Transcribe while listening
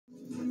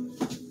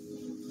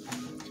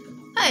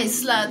Hi,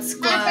 Slot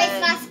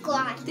Slot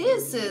Squad.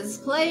 This is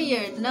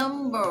player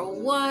number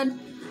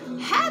 1.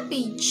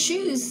 Happy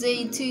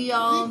Tuesday to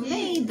y'all.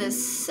 May the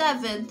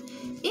 7th.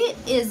 It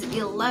is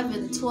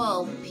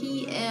 11:12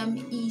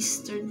 p.m.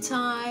 Eastern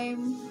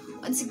Time.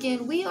 Once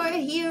again, we are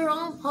here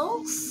on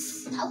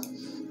Pulsz.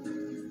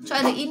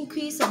 Try to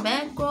increase a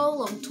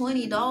bankroll of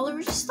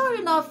 $20.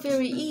 Starting off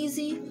very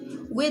easy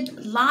with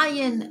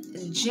Lion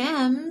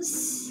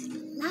Gems.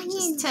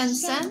 Just 10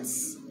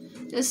 cents.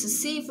 Just to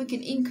see if we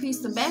can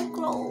increase the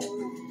bankroll.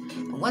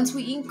 And once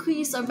we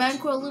increase our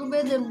bankroll a little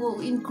bit, then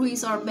we'll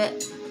increase our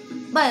bet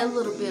by a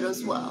little bit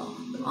as well.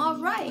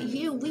 Alright,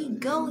 here we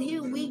go,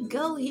 here we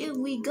go, here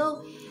we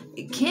go.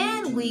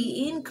 Can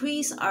we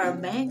increase our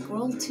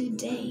bankroll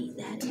today?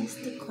 That is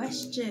the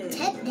question.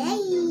 Today.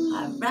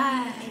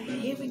 Alright,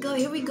 here we go,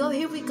 here we go,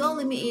 here we go.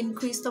 Let me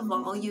increase the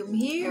volume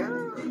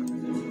here.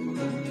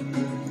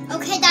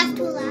 Okay, that's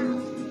too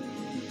loud.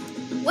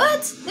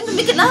 What? Let me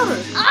make it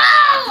louder.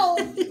 Oh!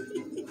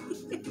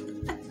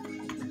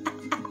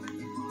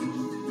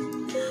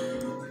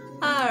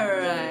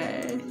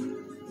 Alright.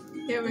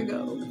 Here we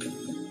go.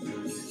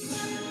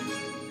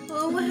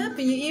 Oh, what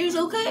happened? Your ears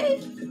okay?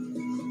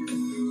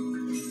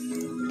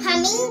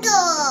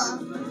 Flamingo.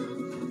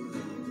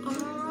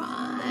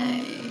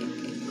 Alright.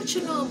 What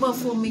you know about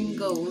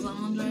flamingos,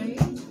 Andre?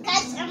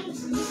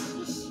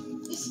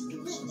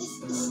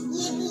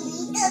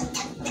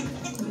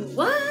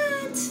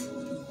 What?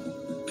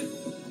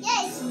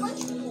 Yeah, it's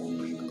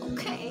SpongeBob.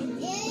 Okay.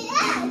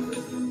 Yeah.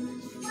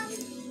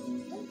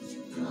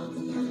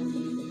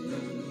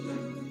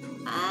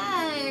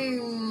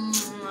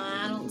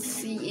 I don't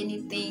see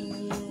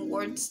anything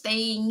worth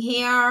staying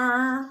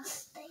here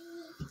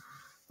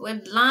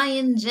with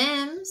Lion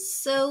Gems.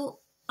 So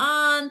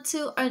on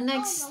to our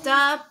next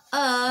stop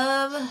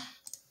of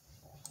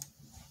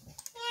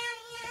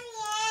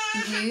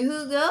You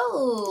Who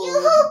Gold. You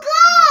Who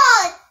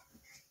Gold.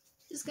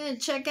 Just gonna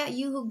check out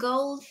You Who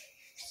Gold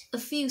a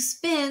few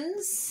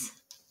spins,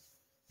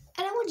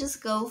 and then we'll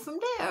just go from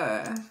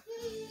there.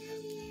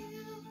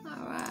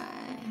 Alright.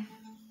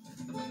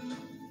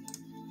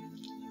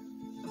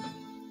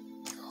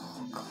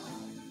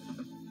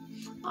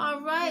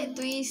 Alright,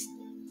 three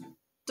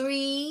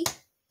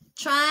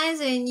tries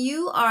and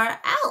you are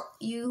out.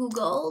 You Who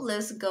Gold.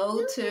 Let's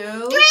go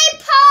to 3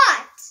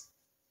 pots.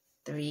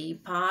 3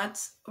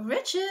 pots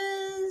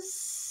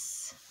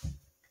riches.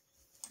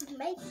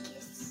 Make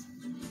this.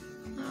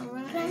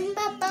 Alright.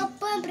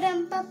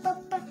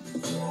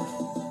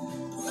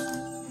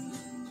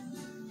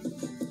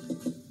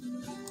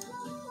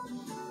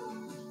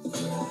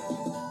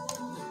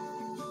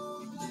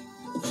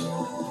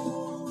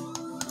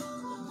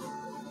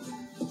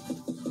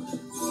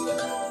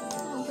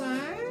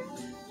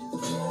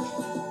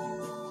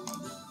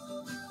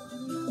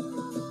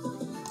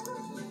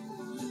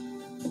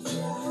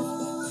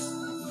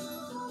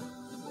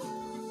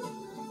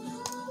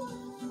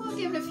 I'll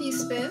give it a few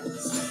spins.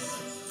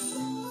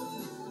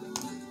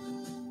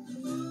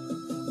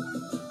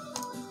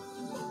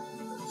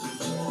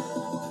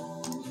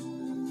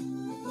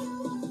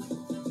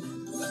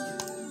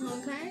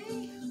 Okay.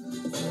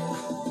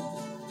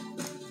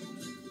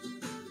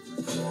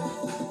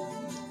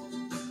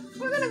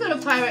 We're gonna go to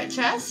Pirate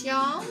Chest,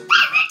 y'all.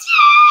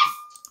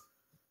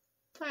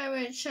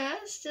 Pirate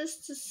Chest,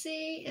 just to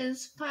see,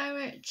 is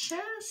Pirate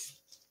Chest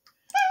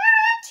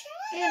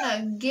in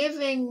a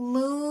giving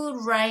mood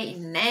right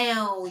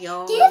now,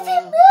 y'all?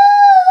 Giving mood.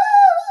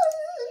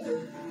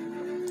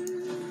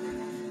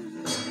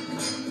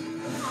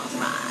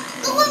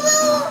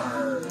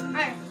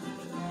 Alright.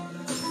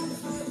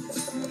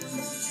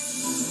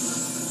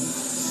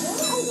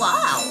 Oh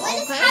wow, What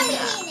is okay.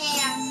 happening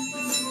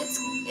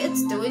there?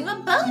 It's doing a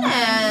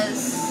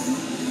bonus.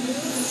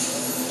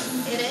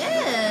 It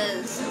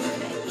is.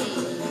 Okay.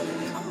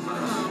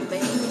 Come on,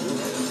 baby.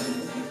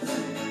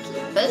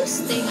 Keep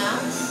boosting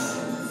us.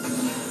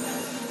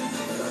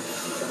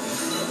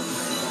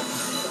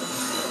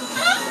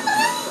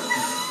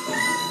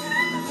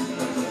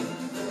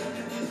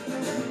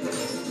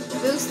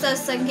 Boost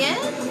us again.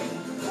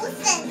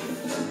 Listen.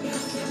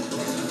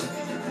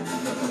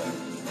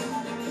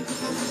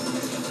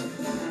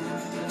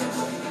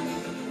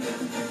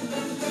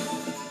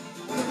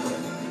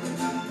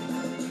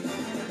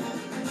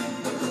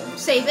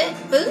 Save it.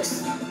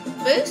 Boost.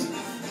 Boost.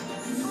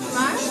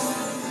 Alright.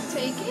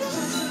 Take it.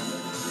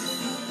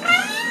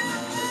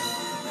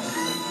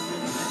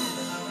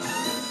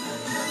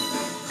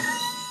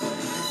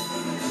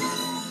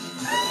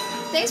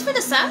 Thanks for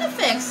the sound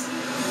effects,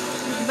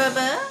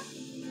 Bubba.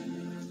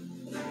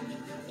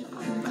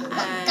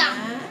 Alright.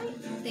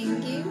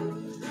 Thank you.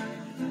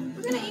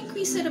 We're gonna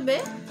increase it a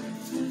bit.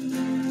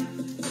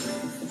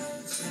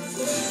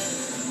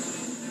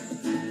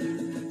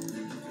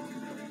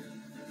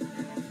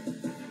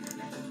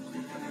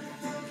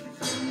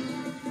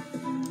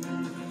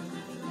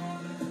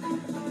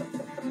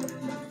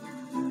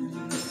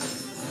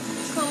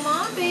 Come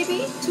on,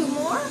 baby. 2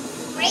 more.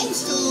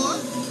 Just 2 more.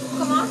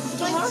 Come on.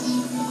 2 more.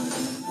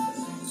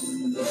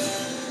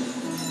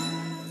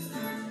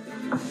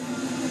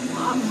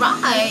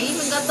 Alright,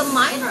 even got the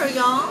minor,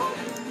 y'all.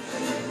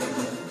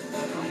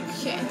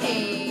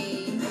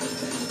 Okay.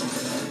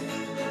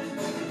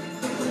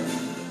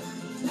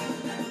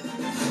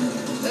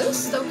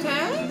 Boost,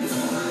 okay.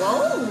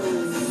 Whoa.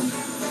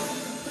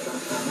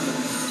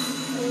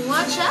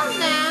 Watch out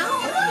now.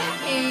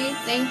 Okay,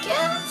 thank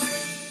you.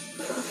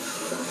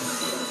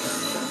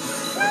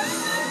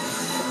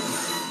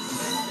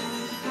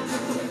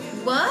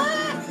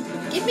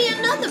 What? Give me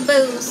another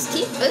boost.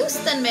 Keep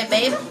boosting me,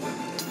 baby.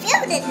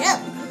 Fill it up.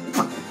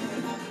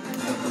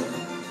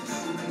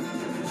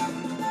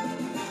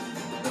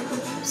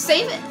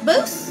 Save it.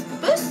 Boost.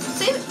 Boost.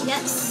 Save it.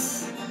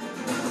 Yes.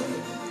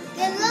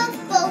 They love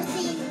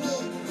boosting me.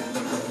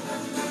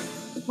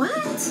 What?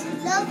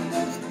 Love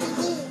boosting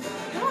me.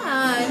 Yeah,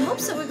 I hope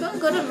so. We're going to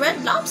go to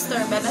Red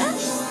Lobster, baby.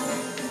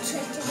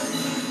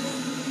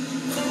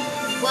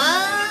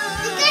 What?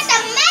 You got the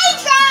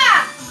major.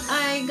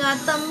 I got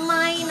the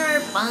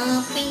minor,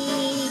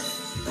 puppy.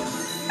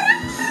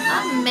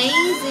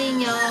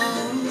 Amazing,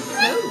 y'all.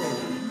 Ooh.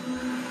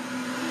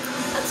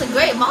 That's a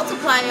great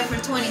multiplier for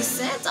 20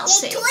 cents. I'll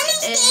take 20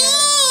 it.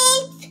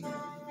 cents.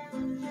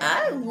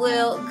 I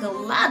will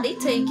gladly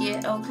take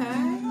it,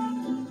 okay?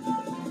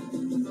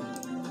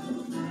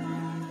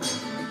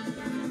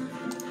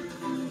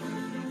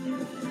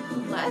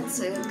 Let's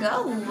go.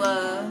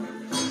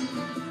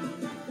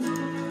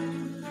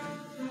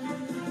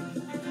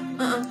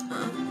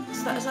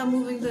 Stop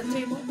moving the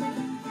table.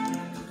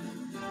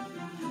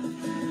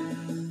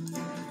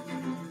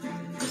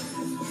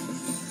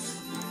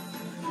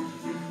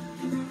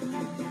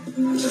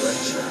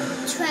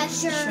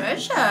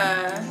 Treasure.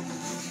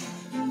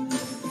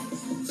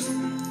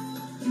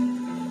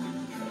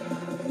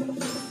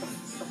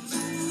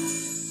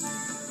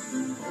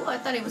 Oh, I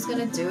thought he was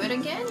gonna do it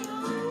again.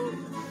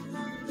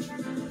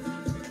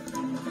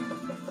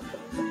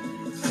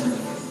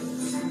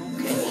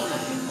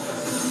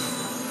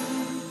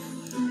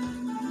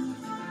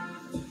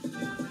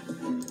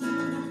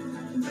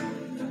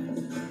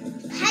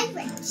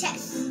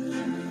 Chess.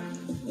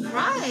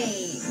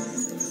 Right.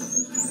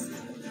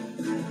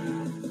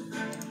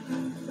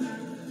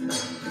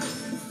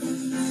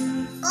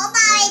 Go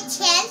buy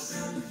chess.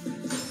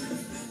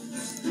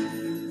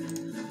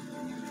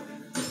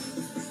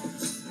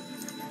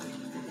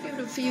 Give it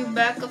a few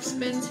backup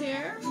spins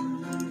here.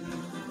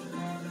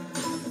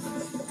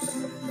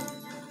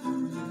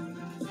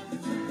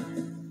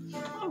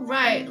 All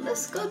right,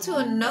 let's go to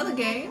another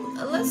game.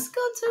 Let's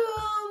go to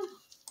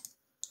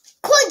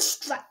Coin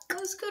strike.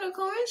 Let's go to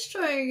Coin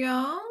Strike,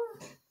 y'all.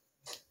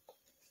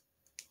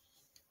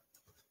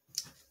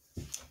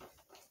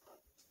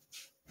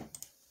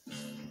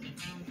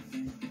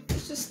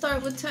 Let's just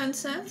start with 10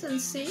 cents and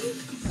see.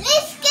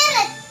 Let's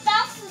get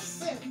 1,000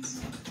 cents.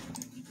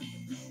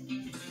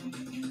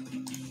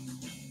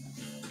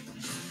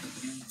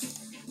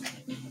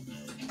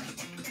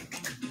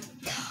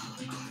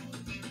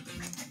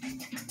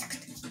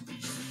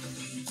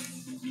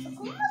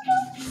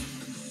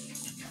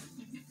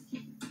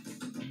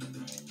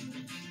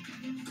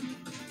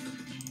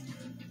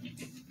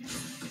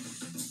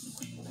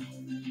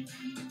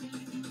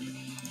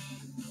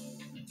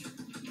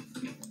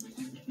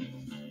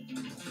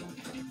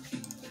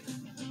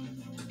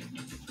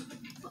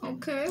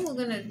 Okay,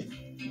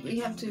 we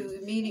have to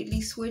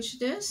immediately switch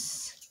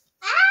this.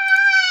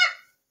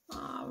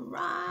 All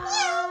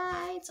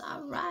right.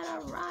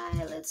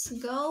 Let's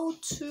go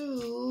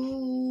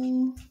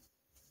to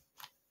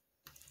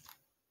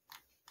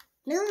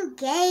New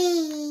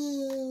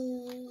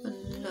game.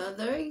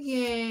 another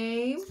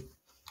game.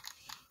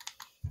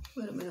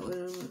 Wait a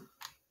minute.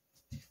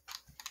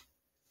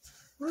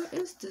 Where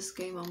is this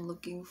game I'm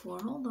looking for?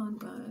 Hold on,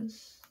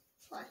 guys.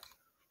 What?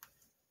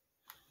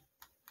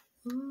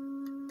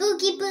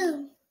 Boogie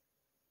Boom.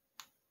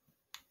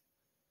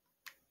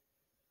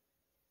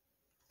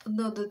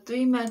 No, the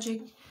 3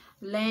 magic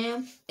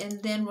lamp,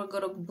 and then we're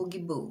gonna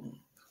Boogie Boom.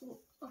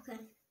 Okay.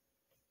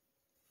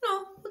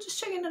 No, we're just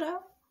checking it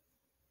out.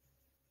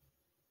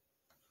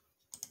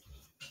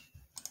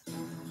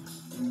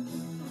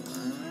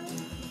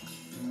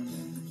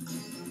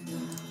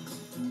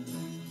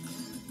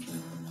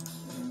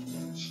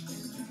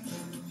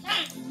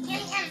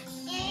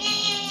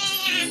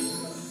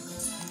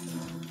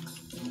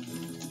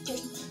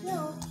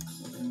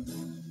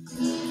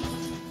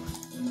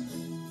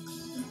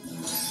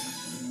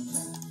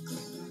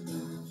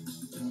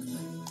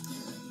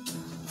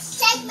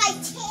 Shake my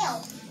tail.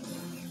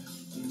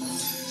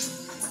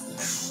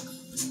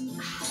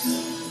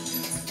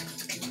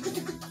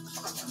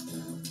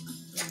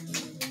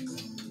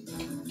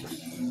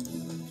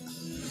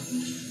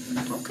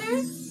 Okay.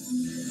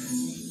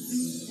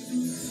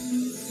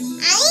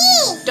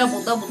 Aye. Double.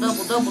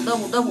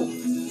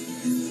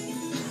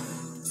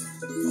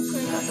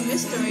 Okay, that's a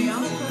mystery,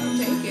 y'all.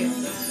 Okay, take it.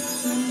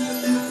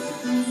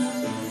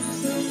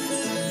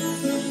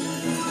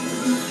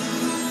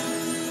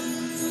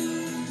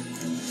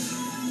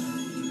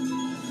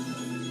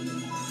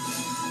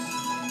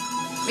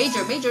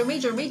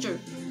 Major.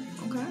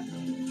 Okay.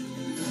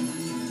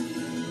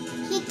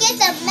 You get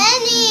the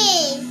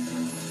money.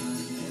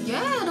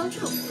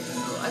 got you.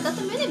 I got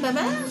the mini, baby.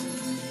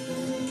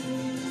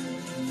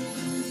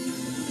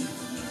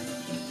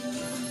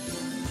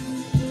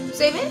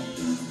 Save it.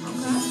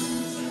 Okay.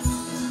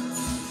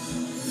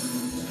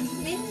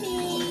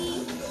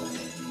 Mini.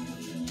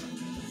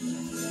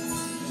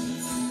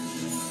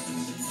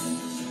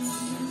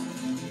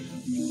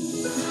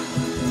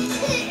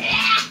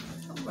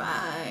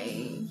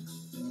 Alright.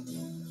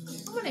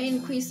 I'm gonna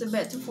increase the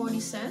bet to 40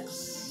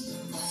 cents.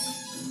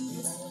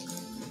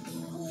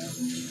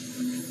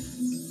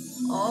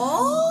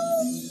 Oh,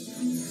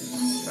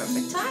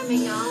 perfect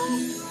timing, y'all.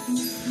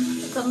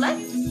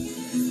 Collect.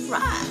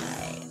 Right.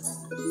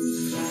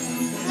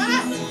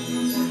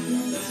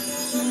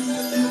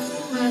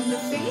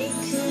 Magnifique.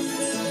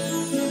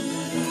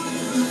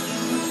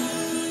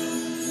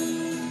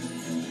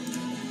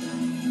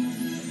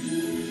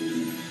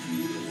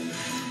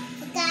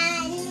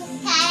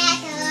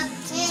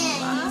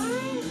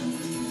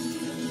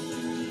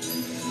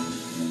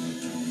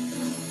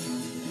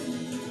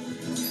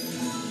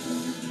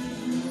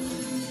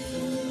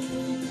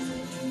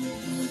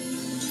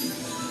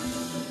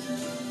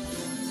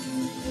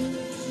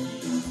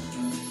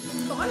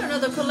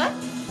 Another collect.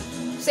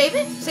 Save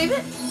it. Save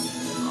it.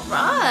 All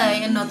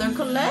right, another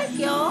collect,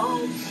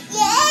 y'all.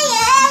 Yeah.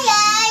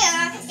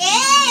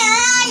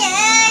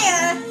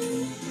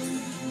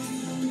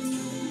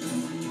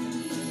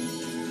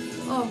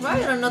 All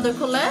right, another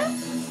collect.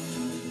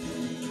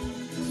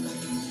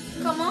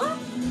 Come on.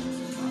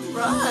 All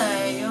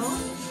right, y'all.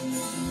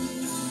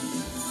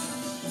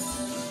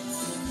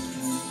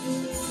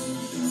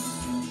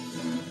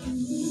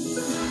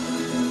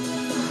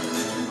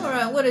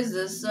 What is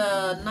this?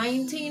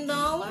 $19?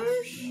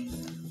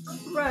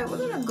 Right, we're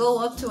gonna go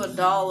up to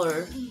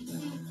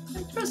 $1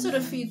 and press it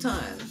a few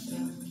times.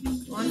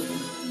 1,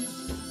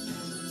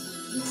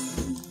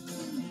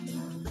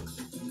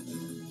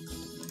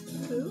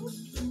 2,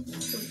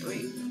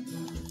 3.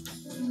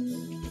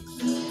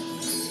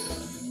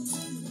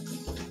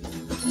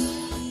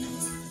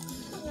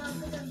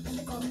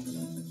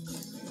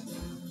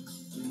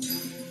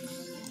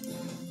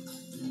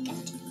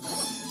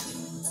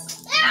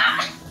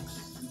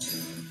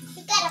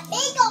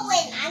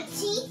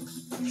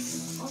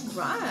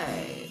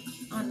 Right,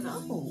 I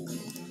know.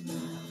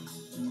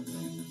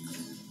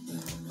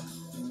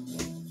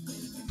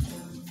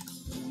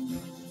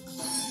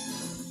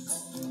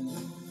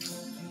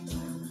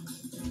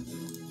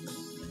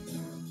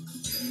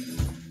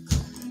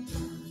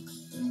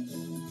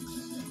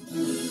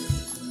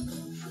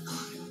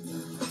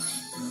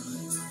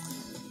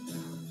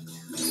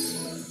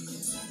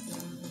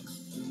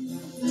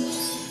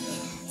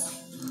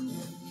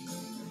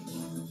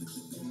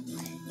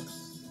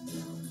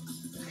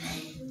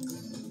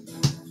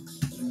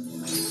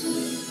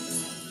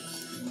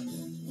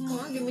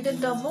 Give me the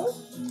double.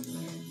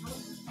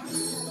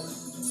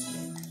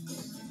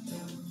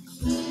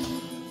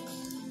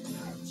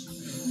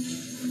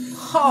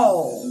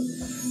 Oh,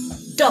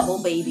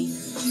 double, baby.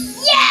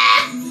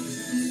 Yeah!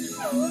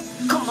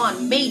 Come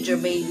on, major,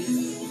 baby.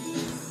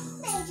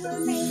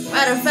 Major.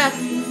 Matter of fact,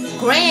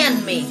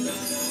 grand me.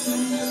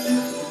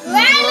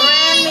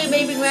 Grand me,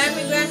 baby.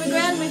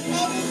 Grand me.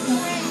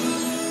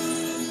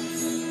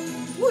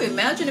 Ooh,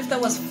 imagine if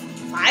that was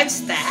 5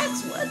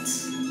 stacks. What?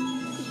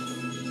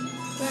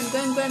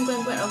 Grand.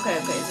 Okay.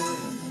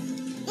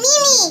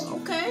 Mimi!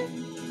 Okay.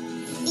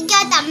 You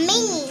got the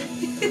mini.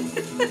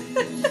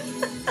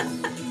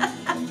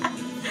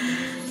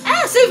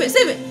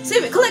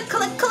 Save it. Collect.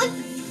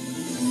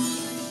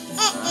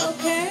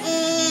 Okay.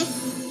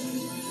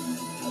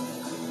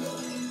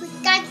 We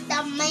got the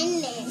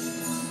mini.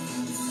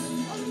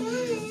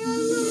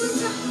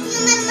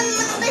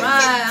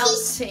 Alright,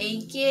 I'll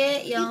take it,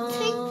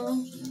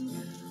 y'all.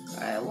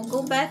 Alright, we'll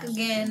go back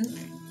again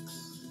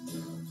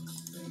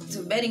to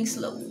betting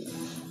slow.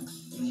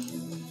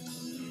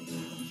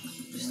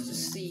 Just to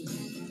see.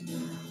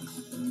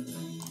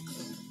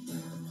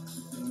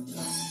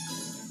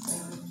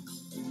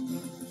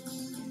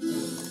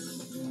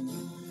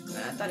 I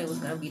thought it was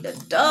gonna be the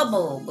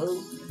double,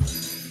 boo.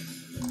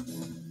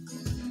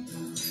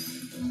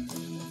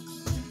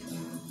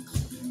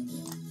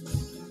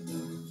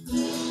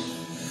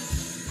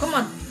 Come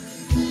on.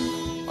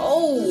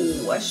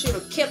 Oh, I should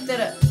have kept that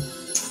up.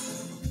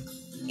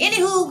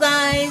 Anywho,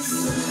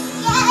 guys.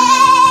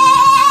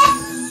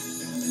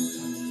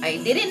 I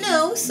didn't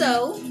know,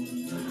 so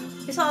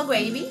it's all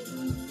gravy.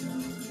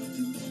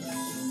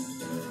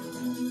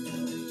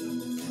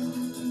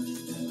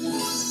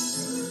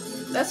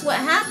 That's what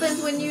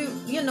happens when you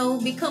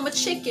become a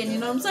chicken, you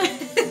know what I'm saying?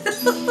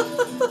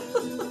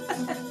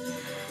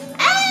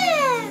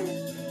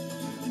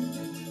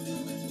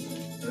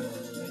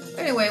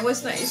 Anyway,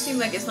 what's not? It seems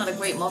like it's not a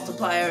great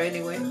multiplier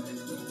anyway.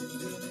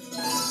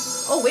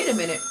 Oh, wait a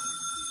minute.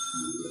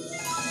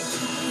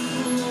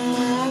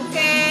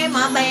 Okay,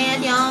 my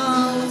bad,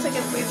 y'all. Looks like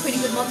a pretty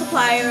good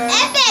multiplier.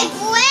 Epic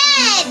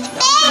win!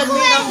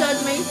 Don't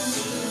judge me.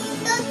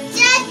 Don't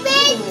judge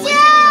me, Ooh,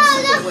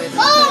 Joe!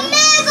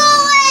 Omega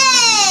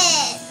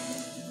win!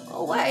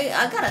 Oh, wait, I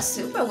got a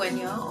super win,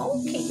 y'all.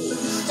 Okay.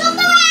 Super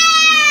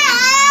win!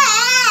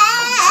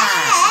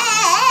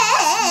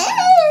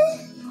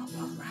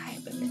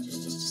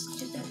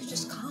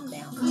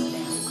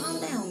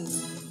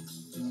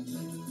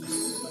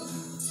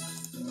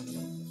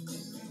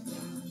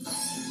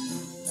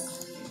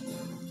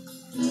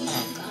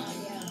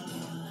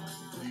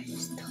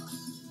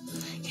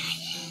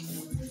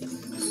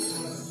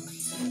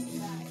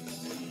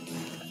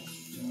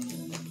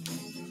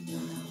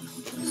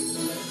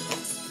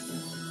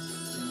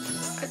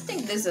 I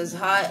think this is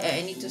hot and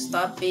I need to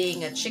stop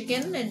being a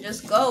chicken and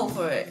just go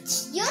for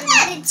it. You're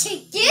not a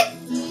chicken.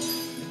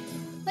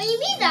 What do you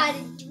mean not?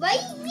 Why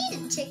do you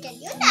mean a chicken?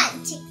 You're not a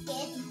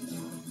chicken.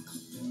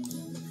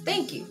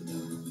 Thank you.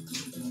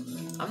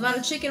 I'm not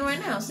a chicken right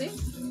now, see?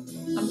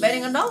 I'm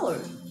betting $1.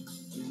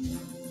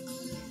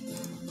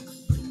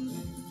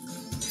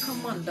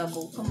 Come on,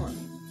 double. Come on.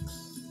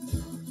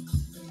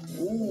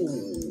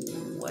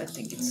 Ooh, I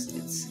think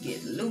it's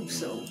getting loose,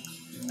 so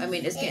I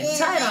mean it's getting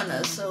tight on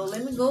us, so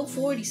let me go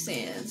 40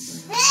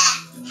 cents.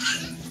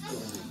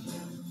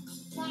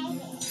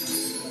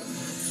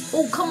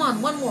 Oh, come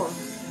on, one more.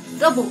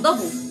 Double.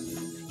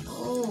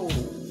 Oh.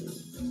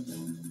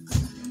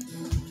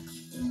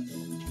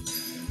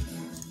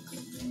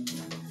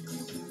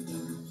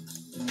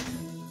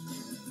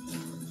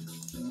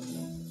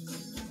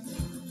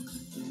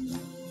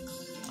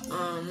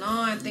 Oh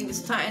no, I think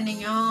it's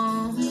tightening,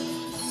 y'all.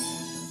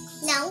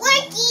 Not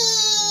working.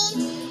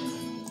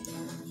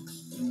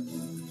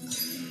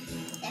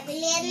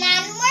 Definitely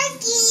not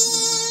working.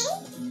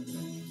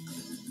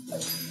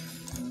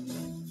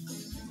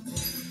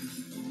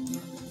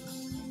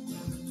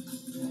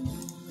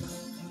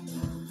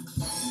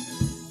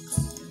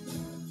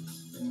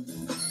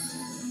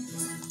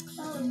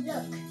 Oh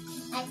look,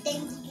 I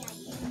think I got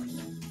it.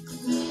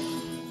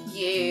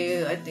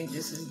 Yeah, I think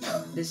this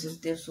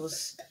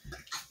was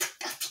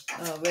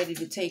ready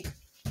to take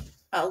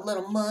a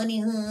little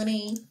money,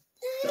 honey.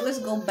 So let's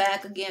go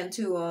back again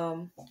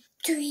to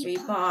three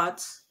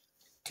pots.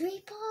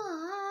 3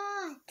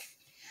 pots.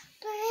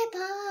 3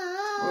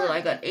 pots. We're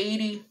like at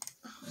 80.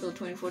 So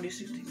 20, 40,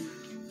 60.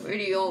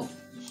 80.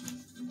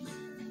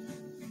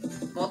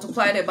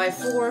 Multiplied it by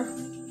 4.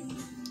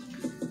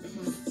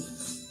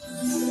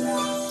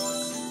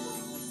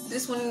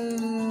 This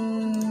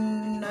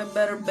one I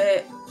better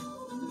bet.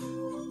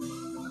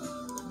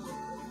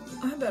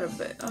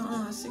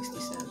 60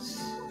 cents.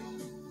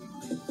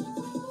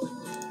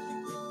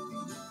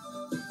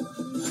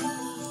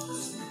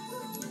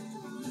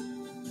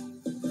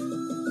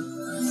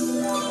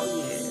 Oh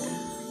yeah.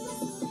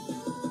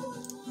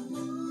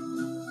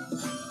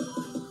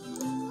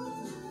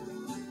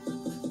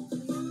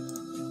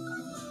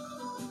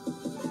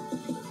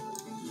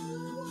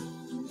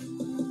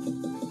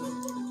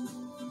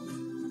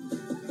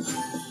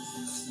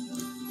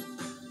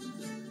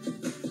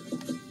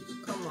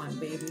 Come on,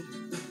 baby.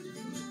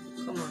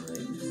 Come on,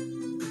 baby.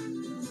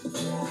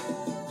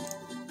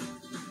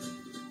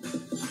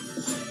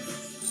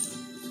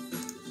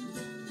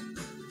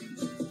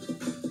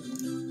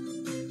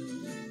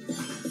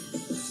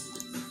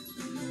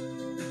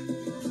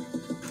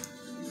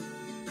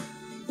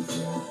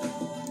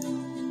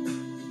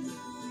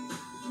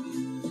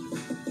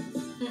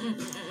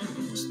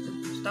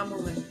 Stop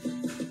moving.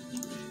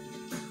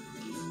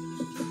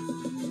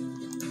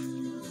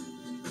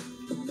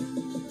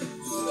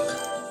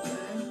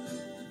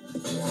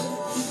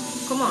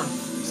 Come on,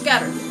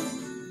 scatter.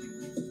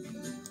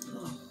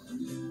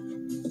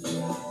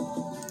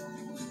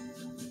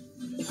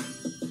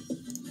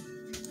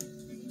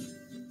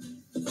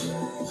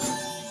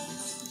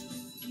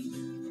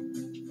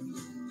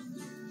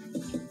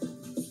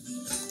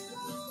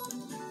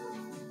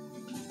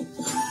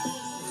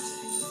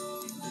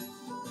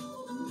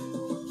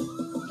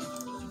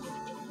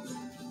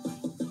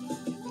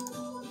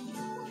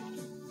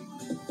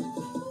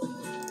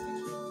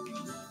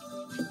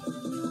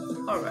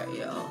 All right,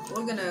 y'all.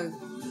 We're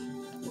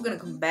gonna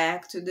come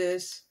back to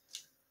this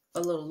a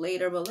little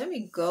later, but let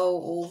me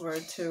go over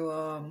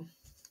to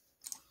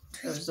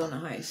Arizona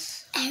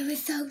Heights.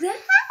 Arizona.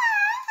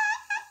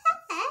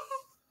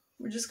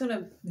 We're just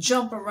gonna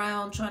jump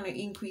around trying to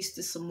increase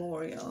this some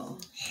more, y'all.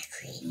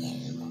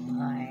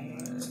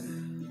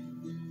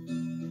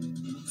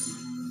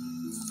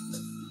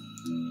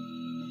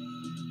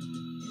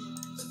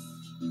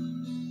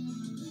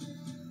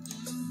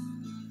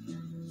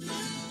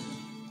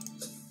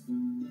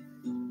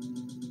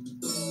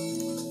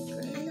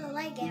 I don't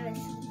like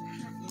Arizona.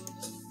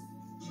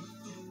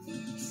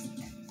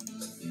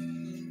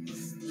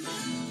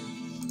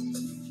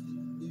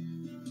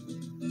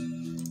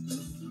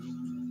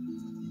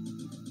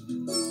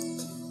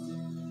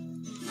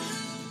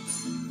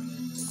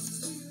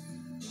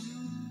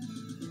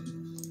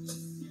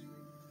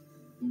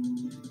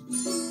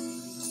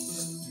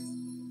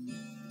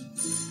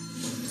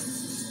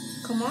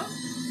 Come on.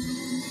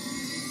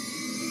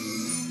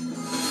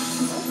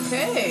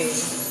 Okay.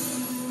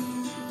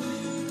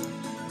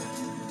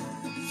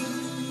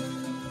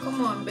 Come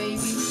on,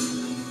 baby.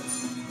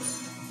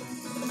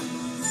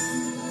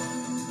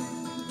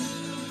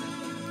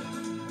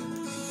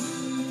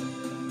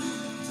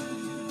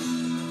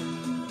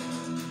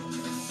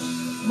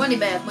 Money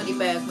back, money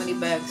back, money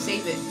back.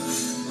 Save it.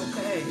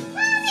 Okay.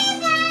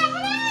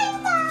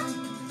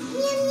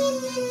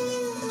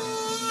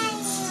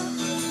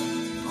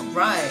 All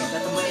right,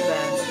 got the money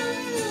back.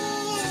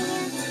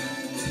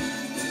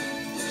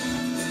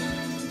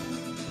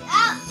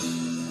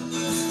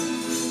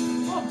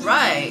 All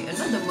right,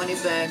 another money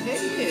bag. Hey,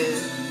 yeah.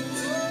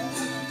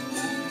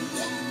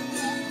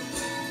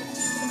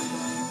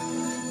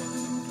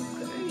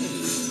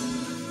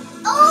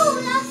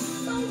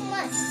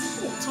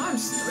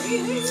 times 3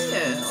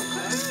 here.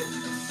 Okay.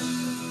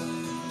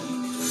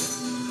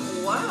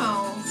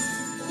 Wow.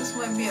 This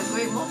might be a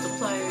great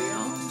multiplier,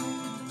 y'all.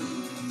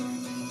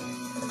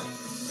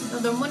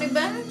 Another money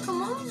bag?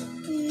 Come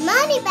on.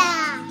 Money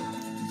bag.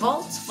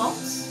 Vaults,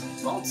 vaults,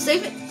 vaults.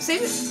 Save it,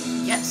 save it.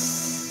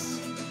 Yes.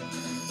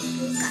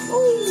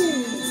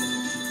 Ooh.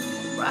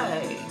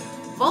 Right.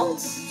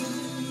 Vaults.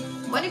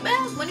 Money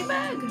bag, money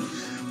bag.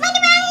 Money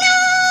bag, no.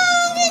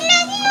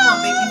 Come on,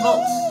 baby,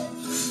 vaults.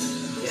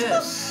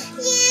 Yes.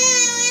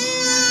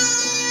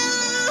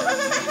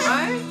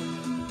 Alright.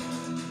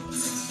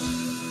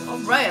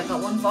 Alright, I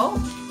got 1 vault.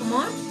 Come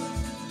on.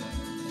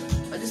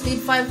 I just need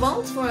 5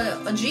 vaults for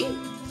a G.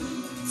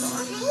 Come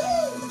on.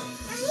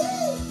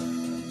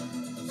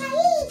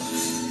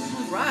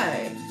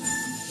 Alright.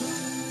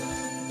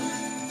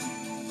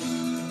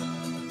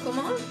 Come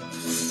on.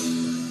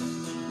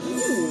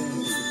 Ooh.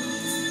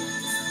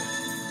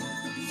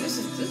 This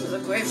is a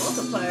great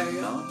multiplier,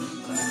 y'all.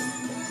 Okay.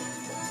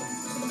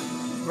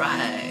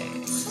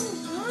 Right.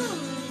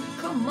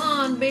 Come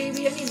on,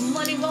 baby. I need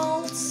money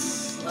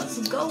vaults. Let's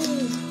go.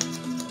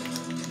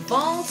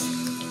 Vaults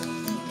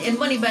and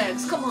money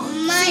bags. Come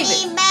on. Money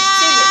Save it.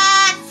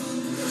 bag. Save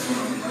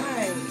it. All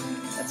right.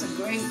 That's a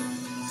great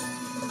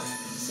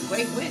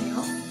win,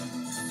 y'all.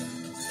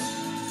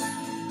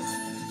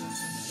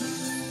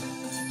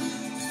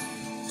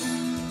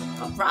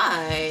 All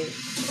right.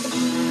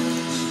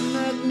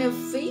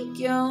 Magnifique,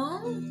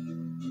 y'all.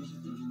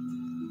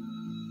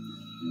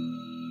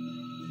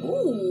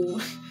 Ooh.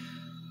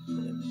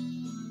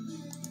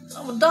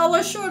 I'm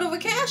 $1 short of a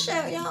cash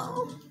out,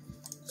 y'all.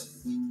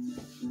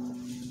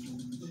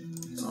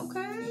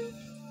 Okay.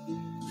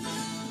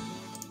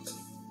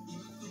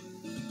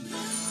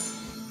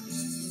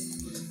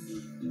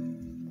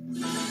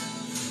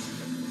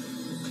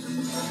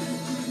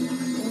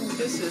 Ooh,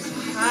 this is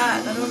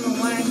hot. I don't know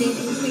why I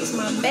didn't increase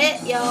my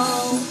bet,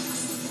 y'all.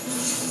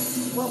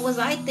 What was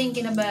I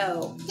thinking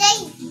about?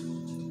 Yay.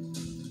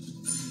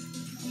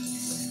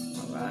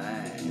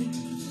 Alright.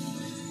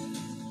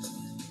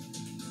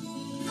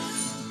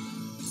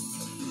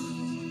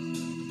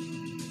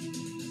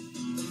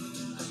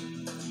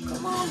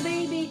 Come on,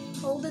 baby.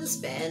 Hold and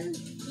spin.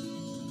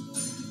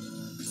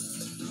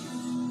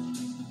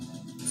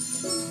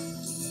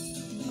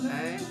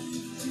 Okay.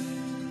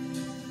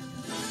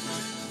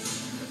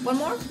 1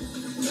 more?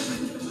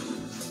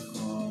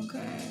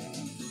 Okay.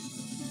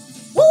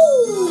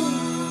 Woo!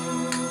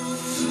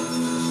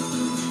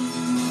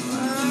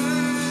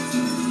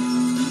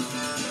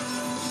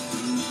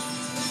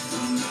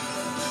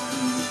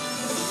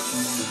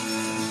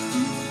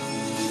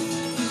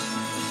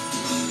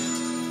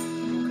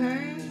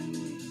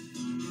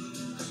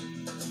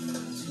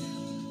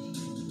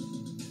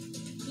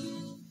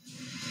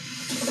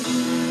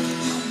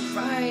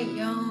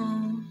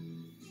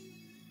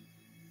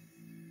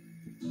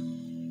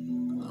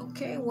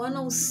 Okay,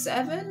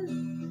 107.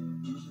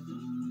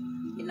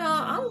 You know,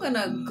 I'm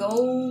gonna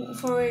go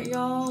for it,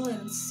 y'all,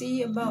 and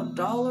see about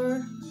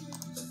 $1.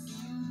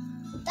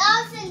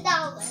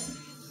 $1,000.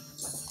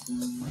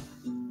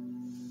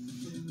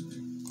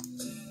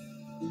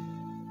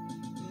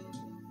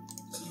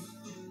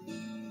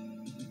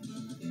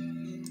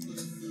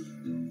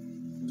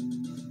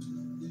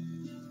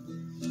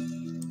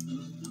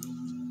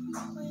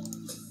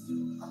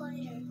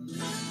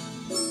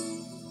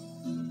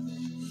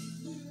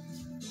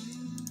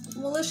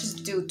 Well, let's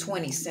just do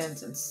 20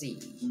 cents and see.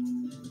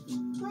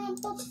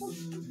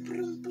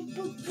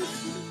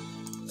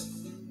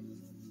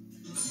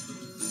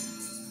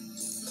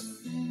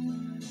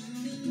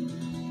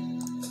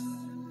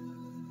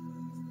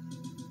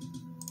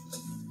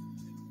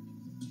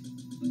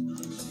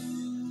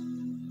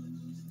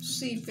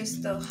 See if it's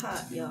still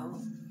hot,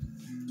 y'all.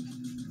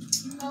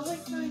 I will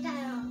turn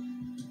that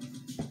on.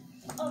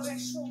 Over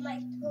so my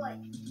toy.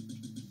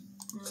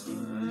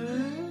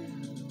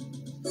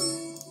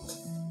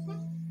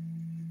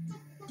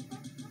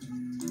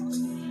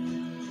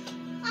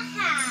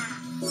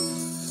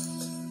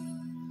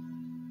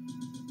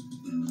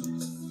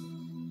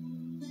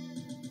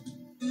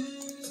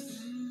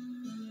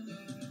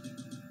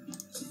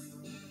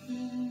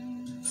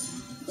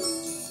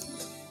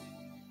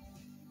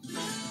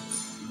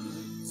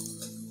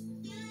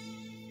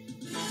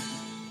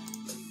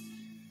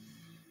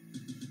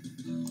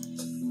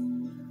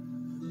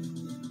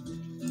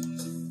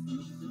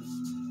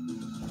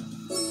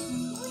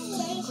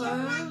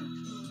 Aha!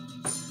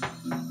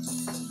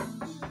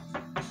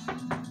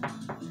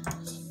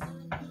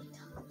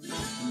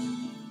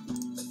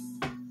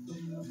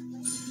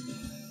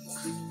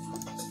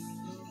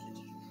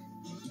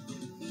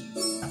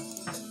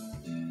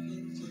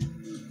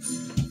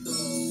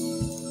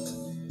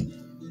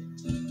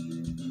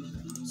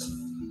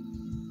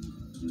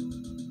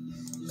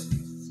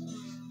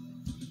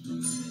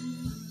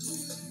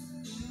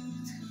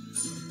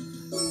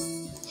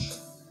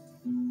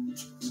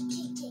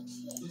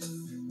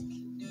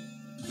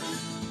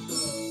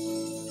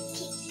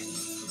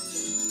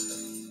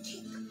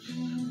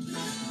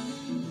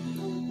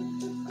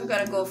 I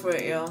gotta go for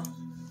it, y'all.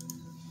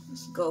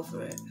 go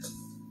for it.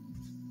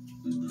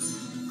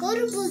 Go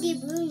to Boogie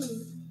Boom.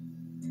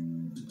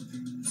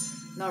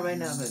 Not right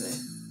now, baby.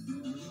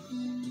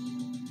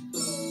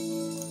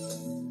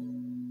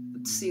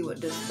 Let's see what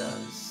this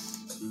does.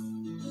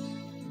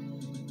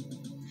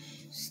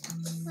 Stop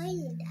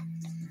playing that.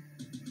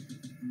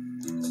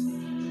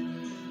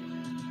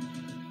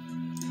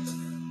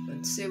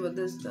 Let's see what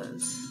this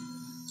does.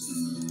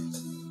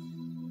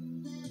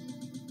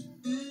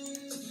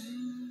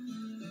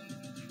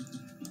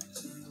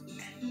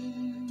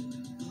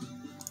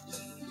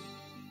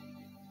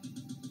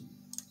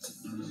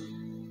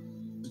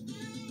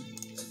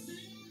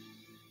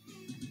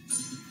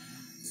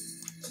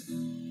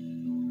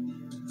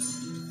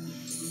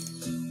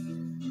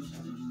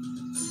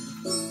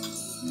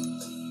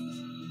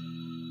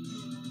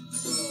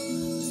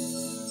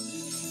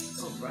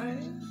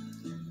 Right.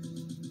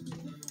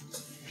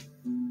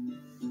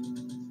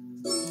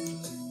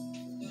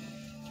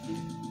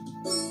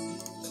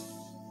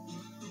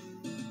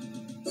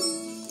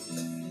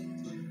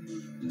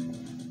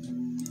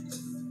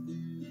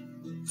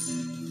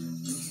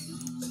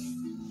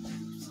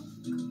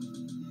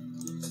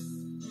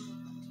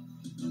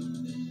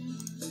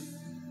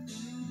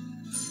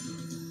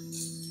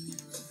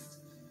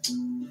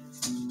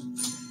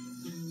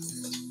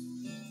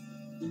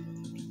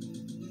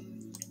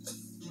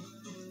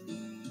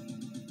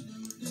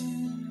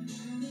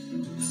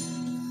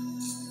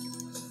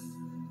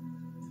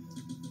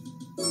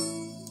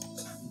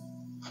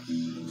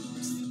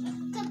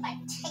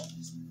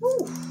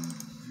 Woo.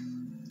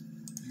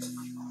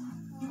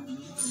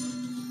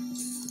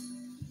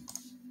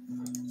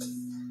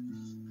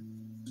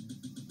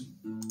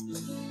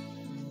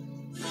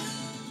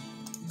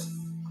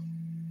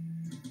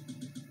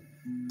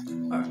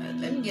 Alright,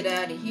 let me get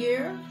out of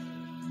here.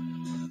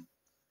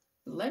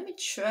 Let me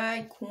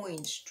try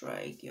Coin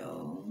Strike,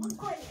 y'all.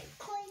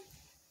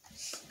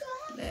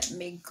 Let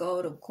me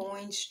go to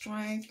Coin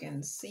Strike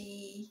and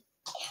see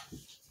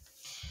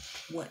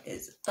what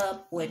is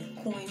up with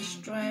Coin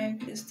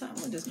Strike. This time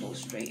we'll just go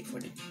straight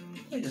for the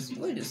we'll just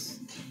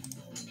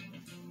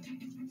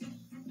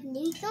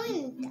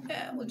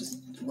yeah, we'll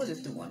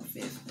just do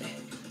 150.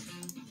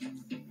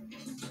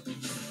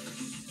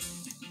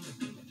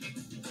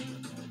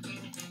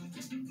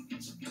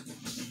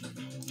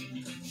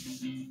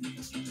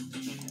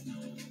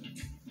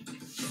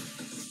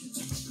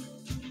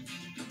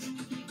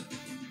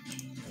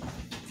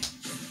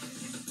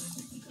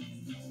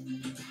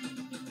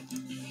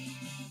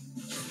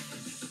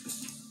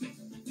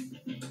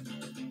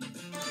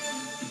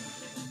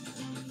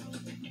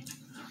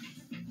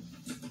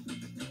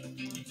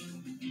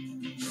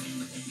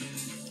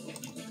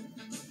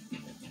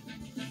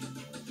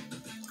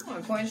 Come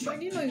on, Coin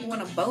Strike, you know you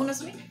want to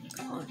bonus me?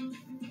 Come on.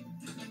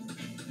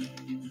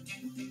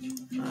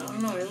 I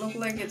don't know, it looks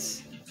like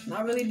it's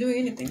not really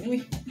doing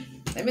anything.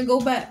 Let me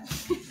go back.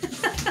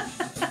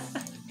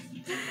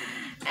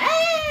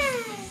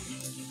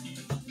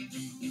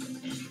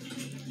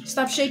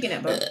 Stop shaking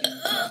it, bro.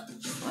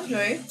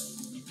 Andre,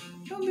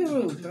 don't be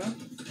rude, bro.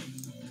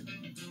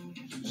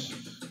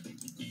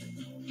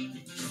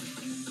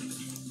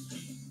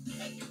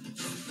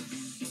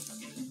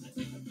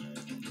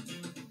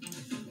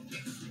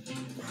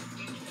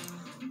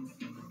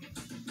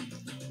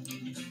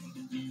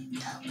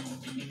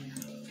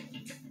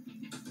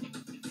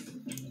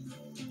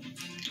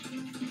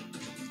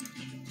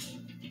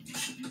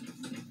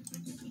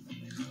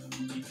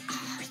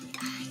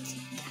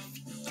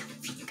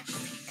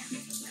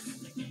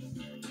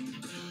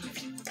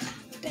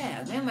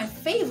 Damn, man, my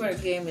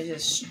favorite game is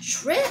just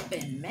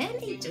tripping, man.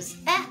 They just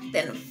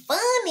acting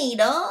funny,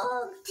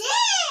 dog.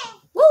 Yeah.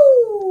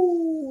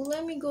 Woo!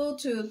 Let me go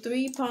to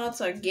 3 pots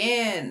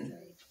again.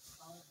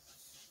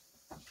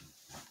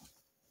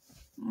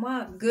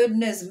 My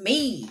goodness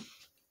me.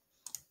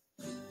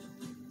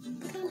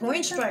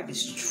 Coin Strike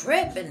is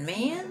tripping,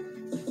 man.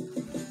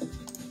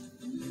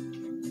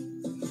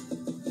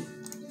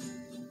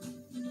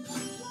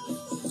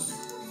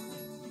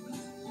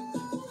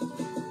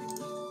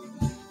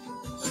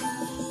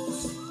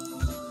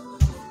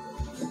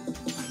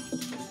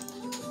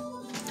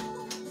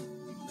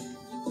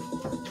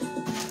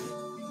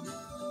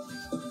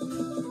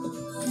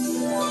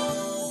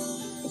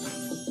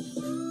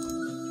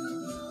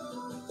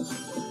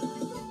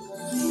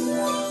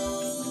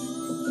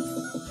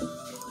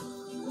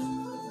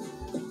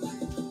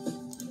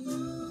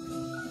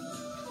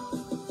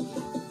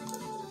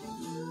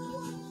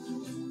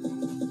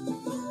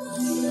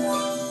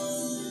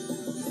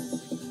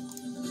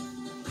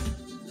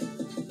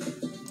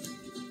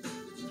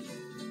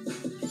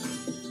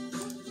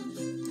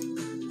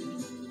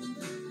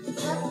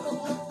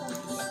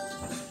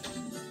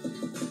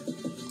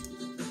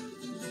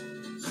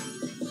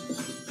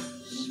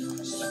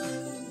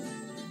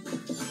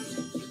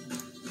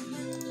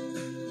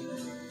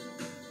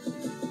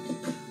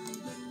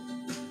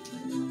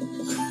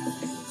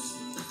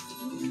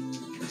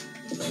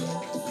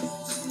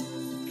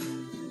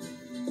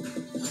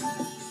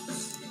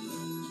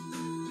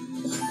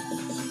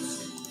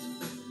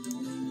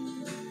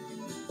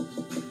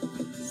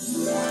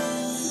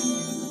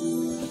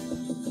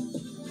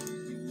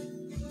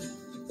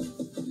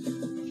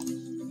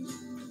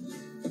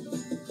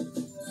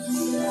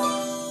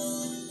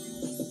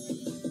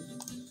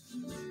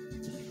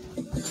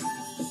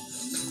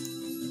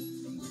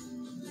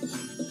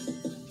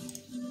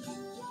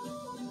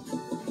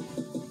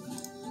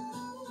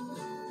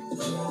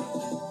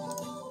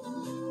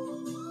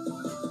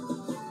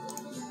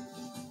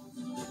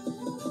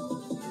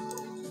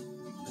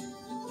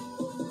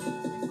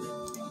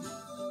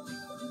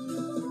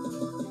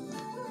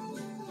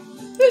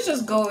 let's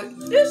just go.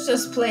 Let's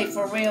just play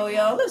for real,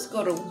 y'all. Let's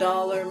go to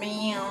Dollar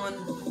Man.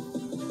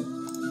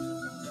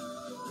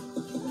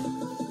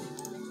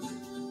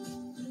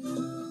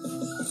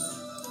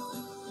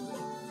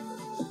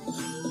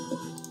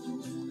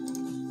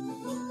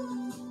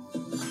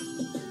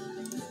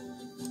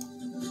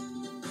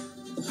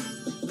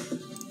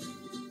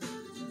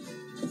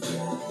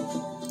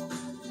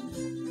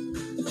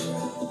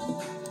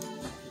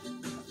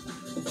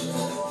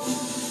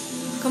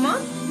 Come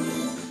on.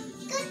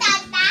 Good,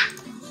 Dada.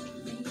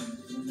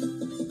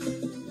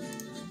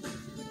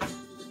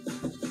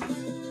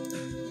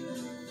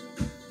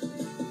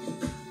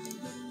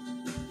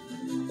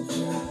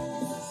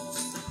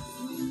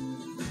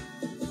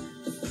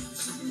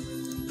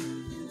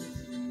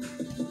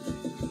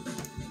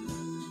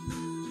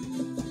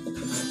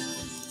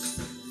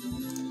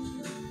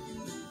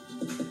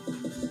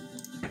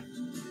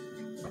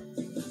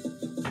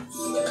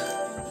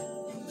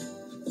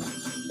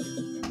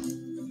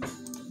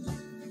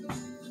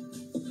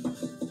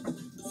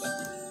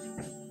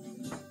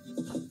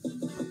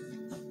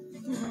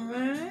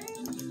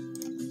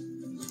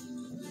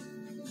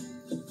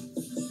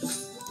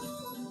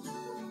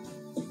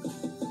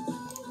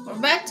 We're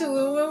back to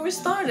where we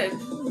started.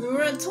 We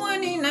were at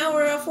 20, now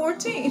we're at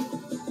 14.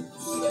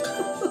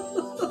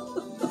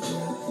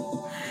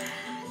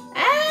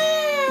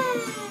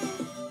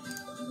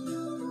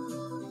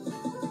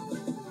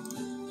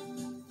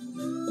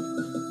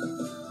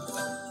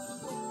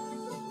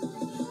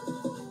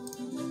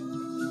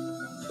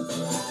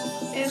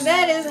 And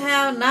that is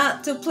how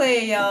not to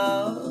play,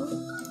 y'all.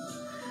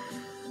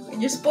 When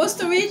you're supposed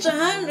to reach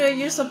 100,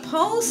 you're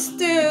supposed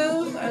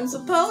to. I'm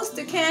supposed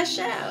to cash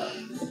out.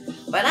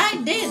 But I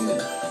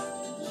didn't.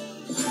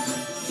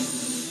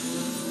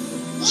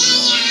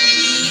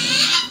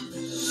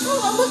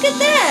 Oh, look at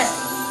that.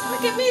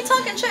 Look at me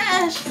talking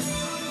trash.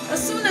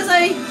 As soon as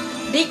I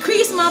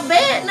decrease my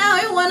bet, now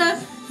it want to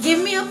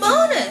give me a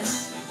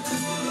bonus.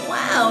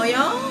 Wow,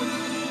 y'all.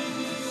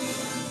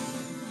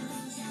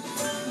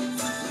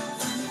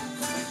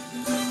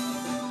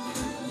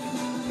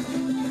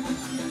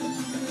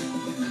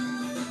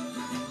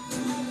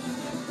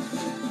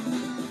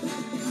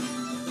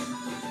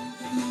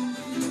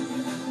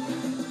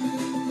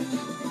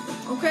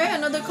 Okay,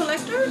 another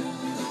collector.